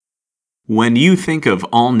When you think of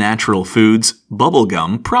all-natural foods,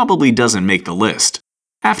 bubblegum probably doesn't make the list.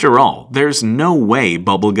 After all, there's no way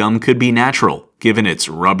bubblegum could be natural, given its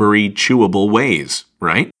rubbery, chewable ways,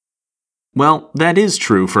 right? Well, that is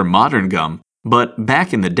true for modern gum, but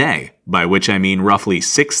back in the day, by which I mean roughly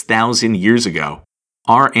 6,000 years ago,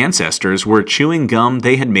 our ancestors were chewing gum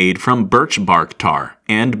they had made from birch bark tar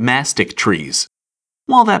and mastic trees.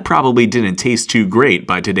 While that probably didn't taste too great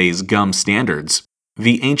by today's gum standards,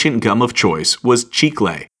 the ancient gum of choice was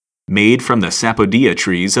chicle, made from the sapodilla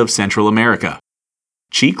trees of Central America.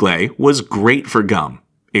 Chicle was great for gum.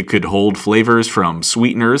 It could hold flavors from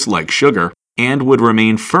sweeteners like sugar and would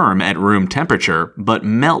remain firm at room temperature but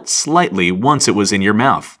melt slightly once it was in your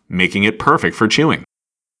mouth, making it perfect for chewing.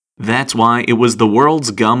 That's why it was the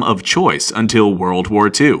world's gum of choice until World War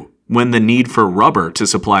II, when the need for rubber to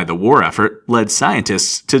supply the war effort led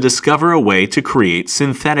scientists to discover a way to create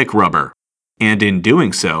synthetic rubber. And in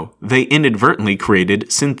doing so, they inadvertently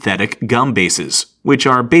created synthetic gum bases, which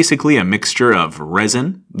are basically a mixture of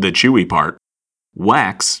resin, the chewy part,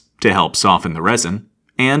 wax, to help soften the resin,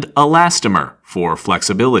 and elastomer for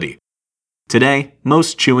flexibility. Today,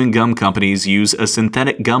 most chewing gum companies use a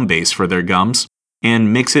synthetic gum base for their gums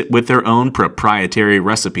and mix it with their own proprietary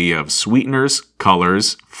recipe of sweeteners,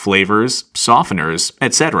 colors, flavors, softeners,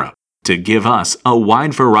 etc., to give us a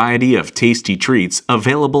wide variety of tasty treats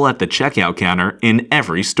available at the checkout counter in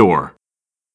every store.